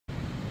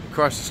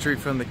Across the street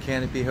from the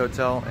Canopy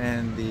Hotel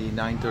and the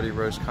 930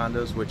 Rose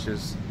Condos, which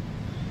is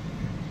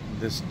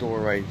this door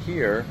right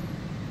here.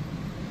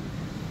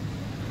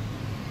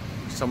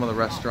 Some of the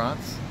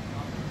restaurants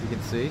you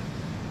can see.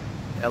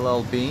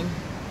 LL Bean.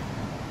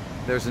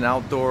 There's an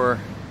outdoor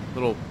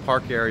little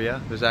park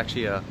area. There's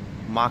actually a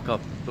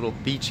mock-up little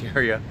beach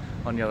area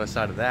on the other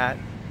side of that,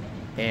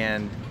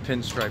 and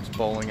Pinstripes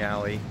bowling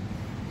alley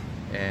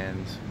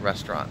and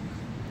restaurant,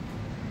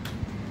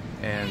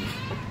 and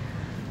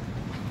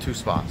 2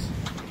 spas.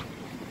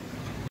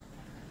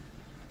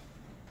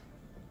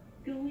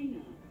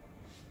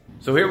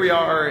 So here we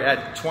are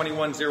at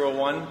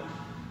 2101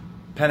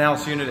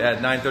 penthouse unit at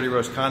 930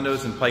 Rose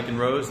Condos in Pike and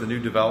Rose, the new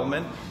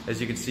development.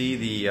 As you can see,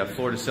 the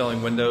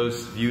floor-to-ceiling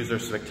windows, views are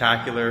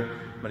spectacular.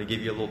 I'm going to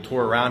give you a little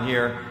tour around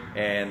here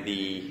and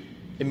the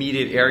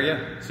immediate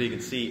area so you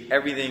can see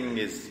everything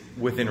is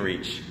within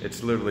reach.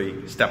 It's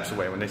literally steps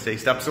away. When they say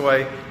steps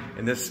away,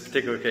 in this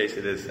particular case,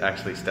 it is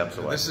actually steps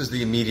away. This is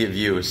the immediate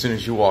view as soon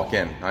as you walk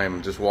in. I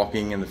am just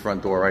walking in the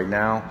front door right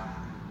now.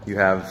 You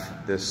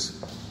have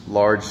this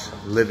large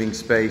living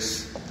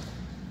space,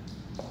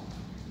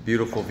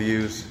 beautiful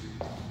views,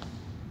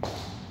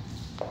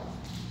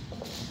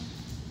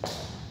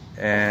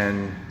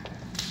 and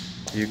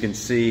you can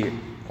see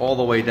all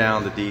the way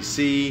down to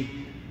DC,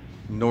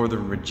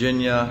 Northern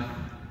Virginia,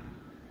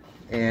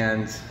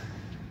 and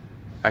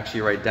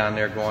actually right down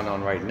there going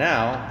on right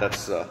now,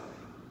 that's a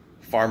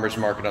farmer's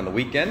market on the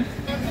weekend.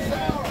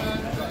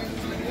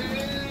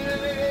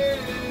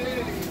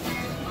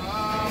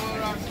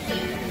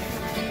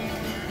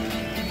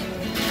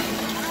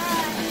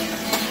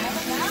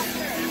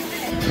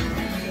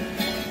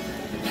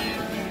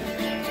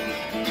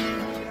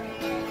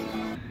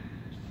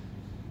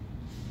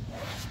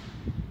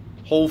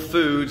 Whole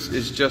Foods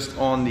is just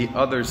on the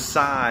other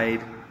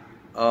side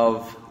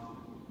of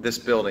this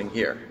building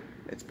here.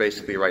 It's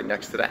basically right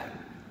next to that.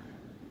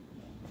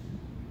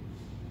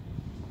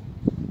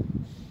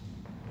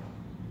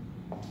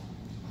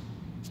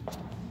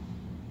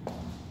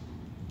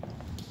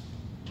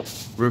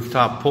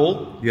 Rooftop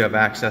pool, you have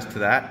access to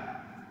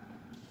that.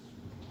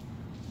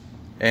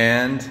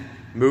 And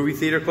movie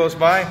theater close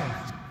by,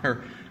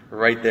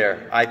 right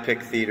there.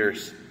 iPic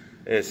Theaters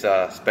is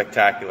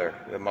spectacular.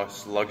 The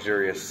most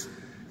luxurious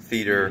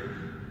theater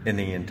in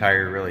the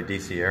entire really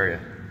DC area.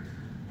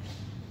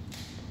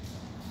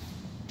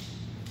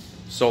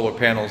 Solar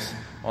panels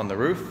on the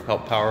roof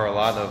help power a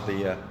lot of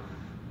the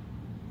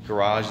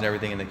garage and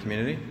everything in the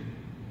community.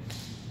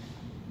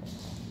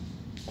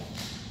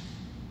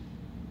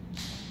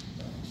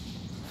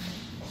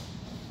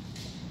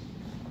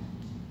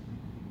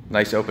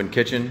 Nice open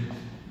kitchen,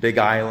 big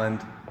island,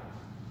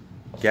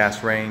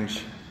 gas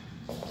range.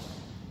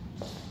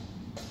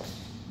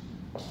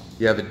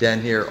 You have a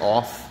den here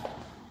off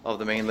of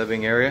the main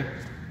living area,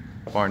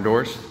 barn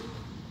doors.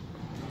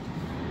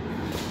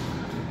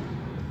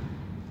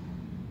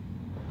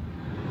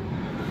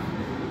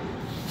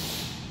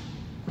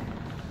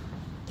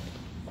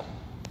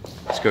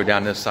 Let's go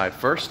down this side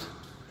first.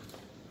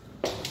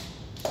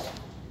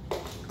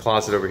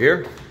 Closet over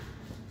here.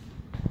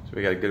 So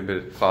we got a good bit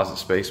of closet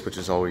space, which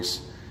is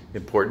always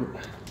important,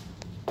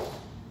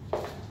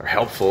 or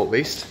helpful at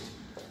least.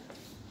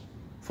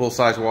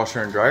 Full-size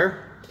washer and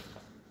dryer.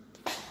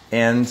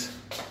 And,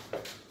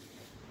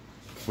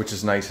 which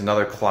is nice,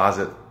 another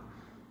closet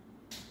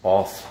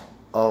off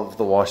of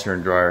the washer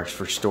and dryers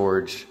for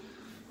storage,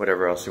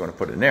 whatever else you want to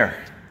put in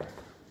there.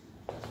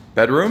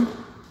 Bedroom.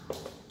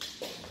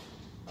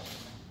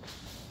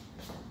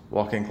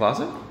 Walk-in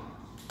closet.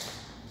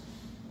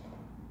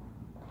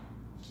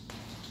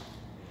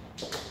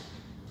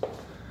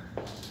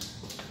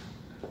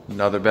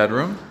 Another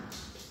bedroom.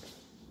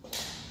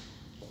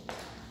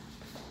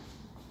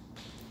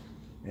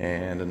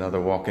 And another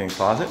walk-in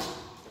closet.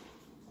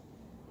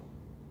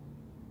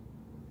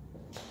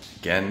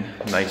 Again,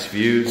 nice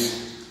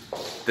views.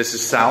 This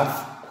is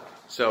south,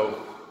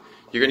 so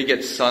you're gonna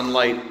get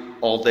sunlight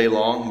all day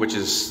long, which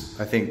is,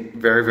 I think,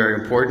 very,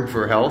 very important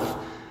for health.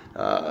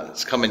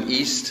 It's coming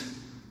east,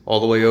 all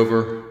the way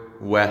over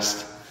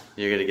west.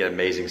 You're gonna get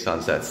amazing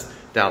sunsets.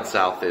 Down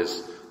south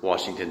is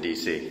Washington,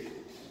 DC.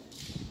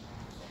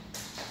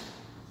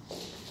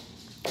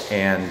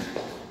 And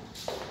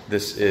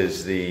this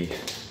is the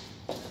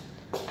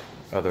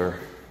other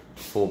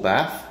full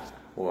bath.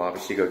 We'll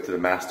obviously go to the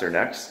master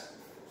next.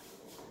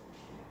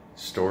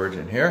 Storage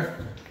in here.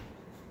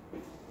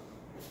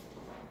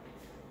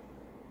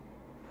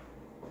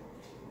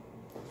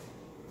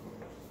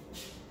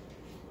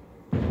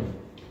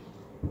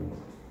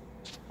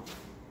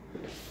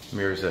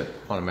 Mirrors that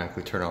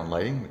automatically turn on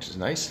lighting, which is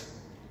nice.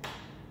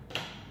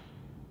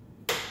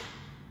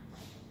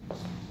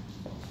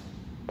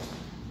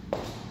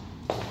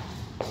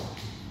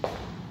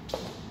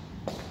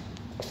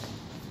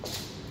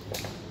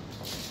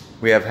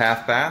 We have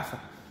half bath,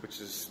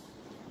 which is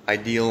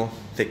ideal,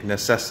 I think,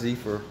 necessity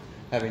for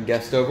having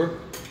guests over.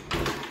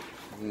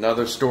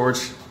 Another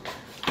storage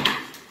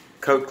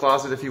coat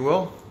closet, if you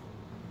will.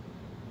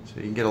 So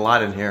you can get a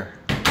lot in here.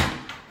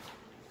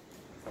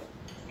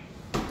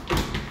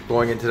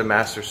 going into the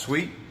master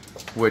suite,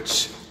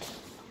 which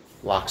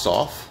locks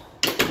off.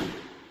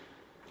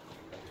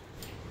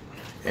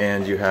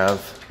 And you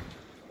have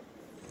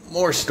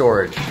more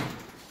storage.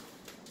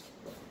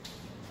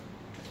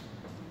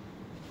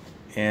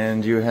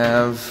 And you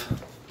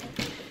have,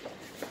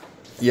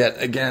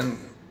 yet again,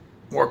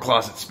 more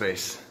closet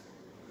space.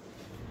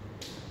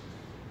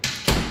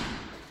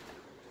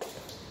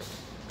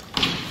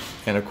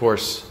 And of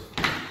course,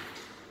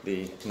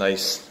 the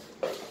nice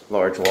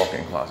large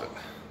walk-in closet.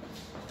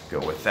 Go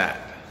with that.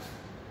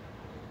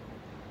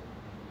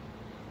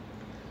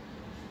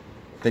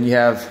 Then you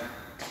have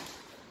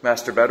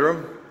master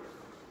bedroom,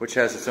 which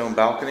has its own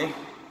balcony.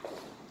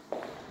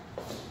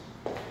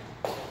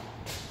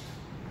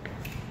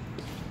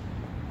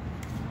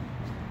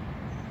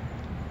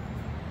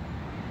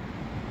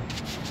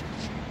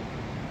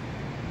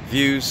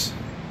 Views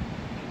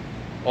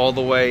all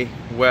the way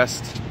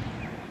west,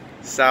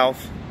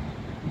 south,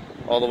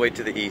 all the way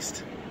to the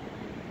east.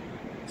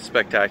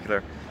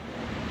 Spectacular.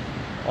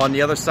 On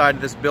the other side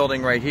of this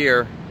building right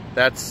here,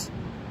 that's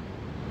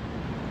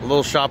a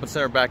little shopping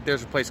center back.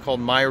 There's a place called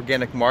My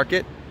Organic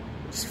Market.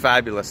 It's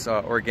fabulous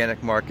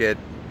organic market,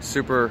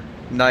 super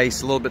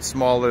nice, a little bit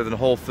smaller than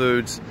Whole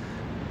Foods,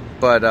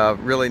 but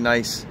really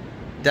nice.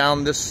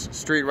 Down this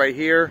street right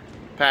here,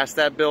 past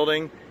that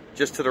building,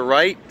 just to the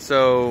right,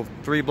 so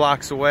 3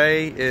 blocks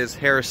away, is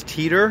Harris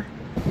Teeter.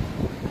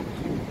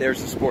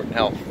 There's the Sport and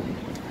Health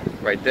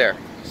right there.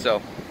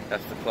 So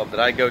that's the club that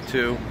I go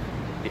to.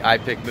 The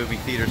iPic movie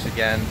theaters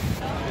again,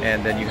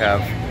 and then you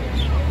have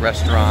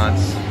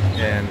restaurants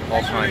and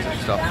all kinds of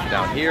stuff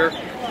down here.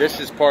 This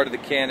is part of the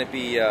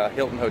Canopy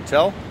Hilton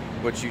Hotel,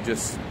 which you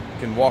just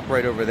can walk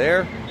right over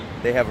there.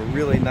 They have a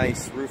really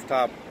nice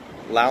rooftop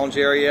lounge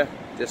area,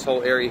 this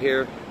whole area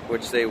here,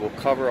 which they will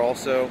cover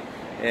also.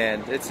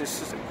 And it's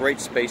just a great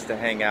space to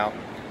hang out.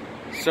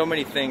 So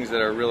many things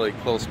that are really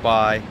close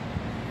by.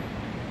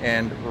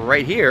 And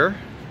right here,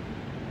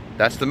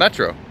 that's the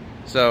Metro.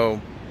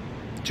 So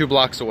 2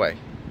 blocks away.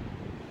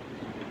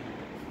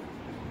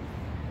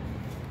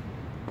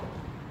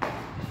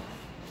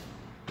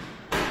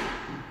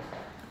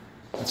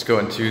 Let's go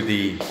into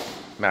the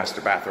master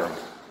bathroom.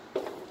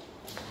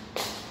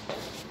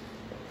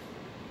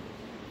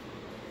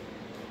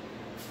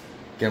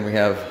 Again, we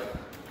have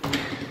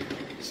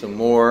some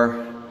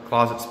more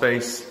closet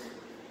space.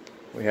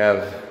 We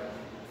have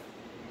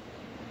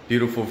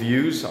beautiful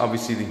views.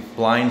 Obviously the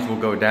blinds will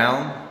go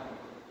down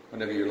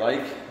whenever you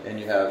like, and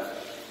you have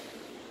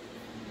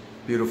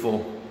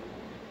beautiful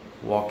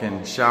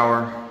walk-in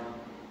shower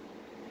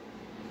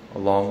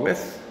along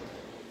with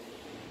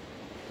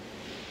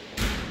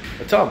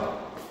a tub.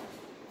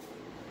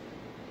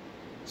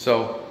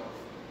 So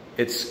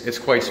it's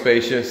quite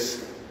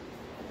spacious,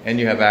 and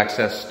you have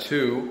access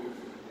to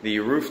the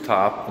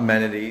rooftop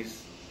amenities.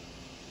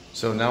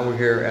 So now we're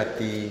here at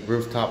the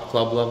rooftop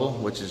club level,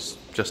 which is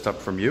just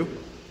up from you.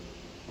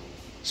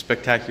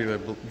 Spectacular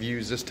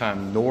views this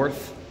time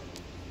north.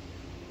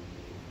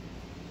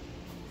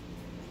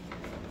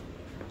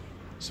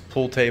 It's a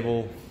pool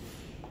table,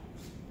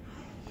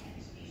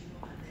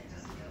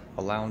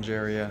 a lounge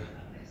area,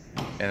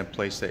 and a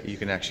place that you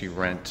can actually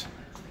rent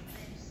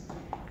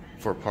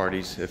for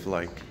parties if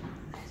like.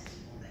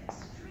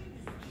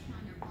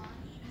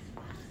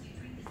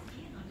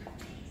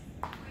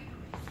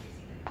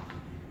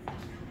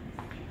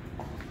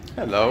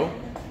 Hello.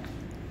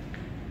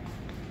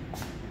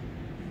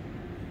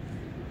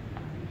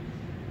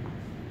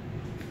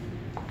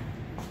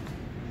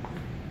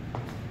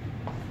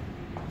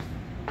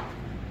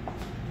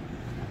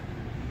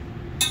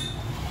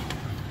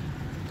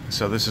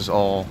 So this is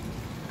all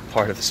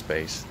part of the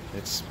space.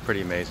 It's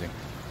pretty amazing.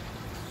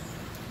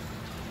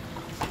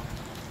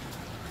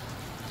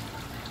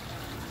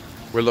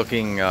 We're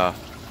looking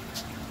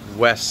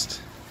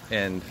west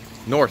and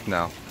north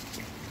now.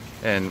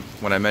 And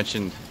when I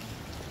mentioned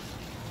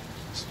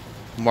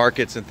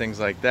markets and things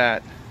like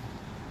that,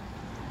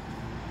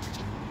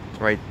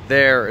 right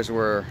there is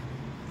where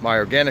My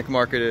Organic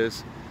Market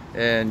is,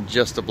 and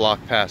just a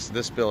block past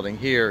this building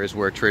here is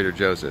where Trader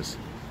Joe's is.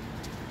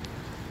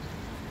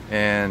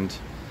 And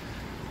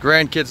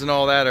grandkids and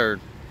all that are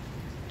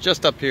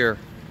just up here,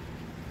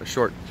 a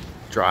short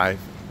drive.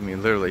 I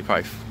mean, literally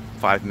probably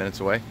 5 minutes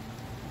away.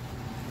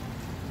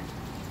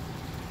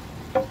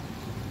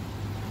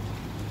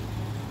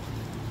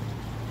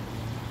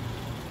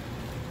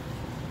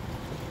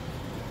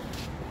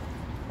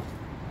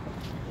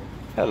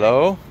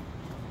 Hello.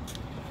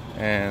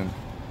 And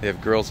they have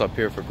grills up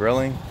here for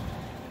grilling.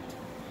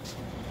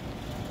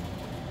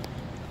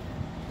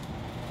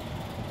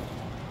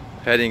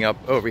 Heading up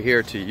over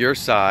here to your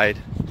side,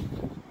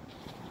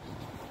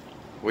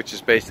 which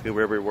is basically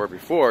where we were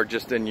before,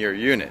 just in your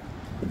unit,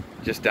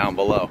 just down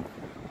below.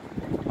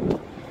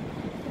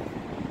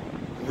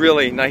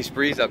 Really nice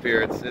breeze up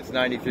here. It's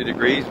 93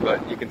 degrees,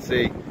 but you can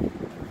see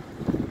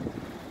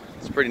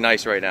it's pretty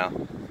nice right now.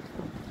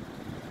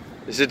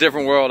 It's a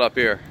different world up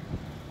here.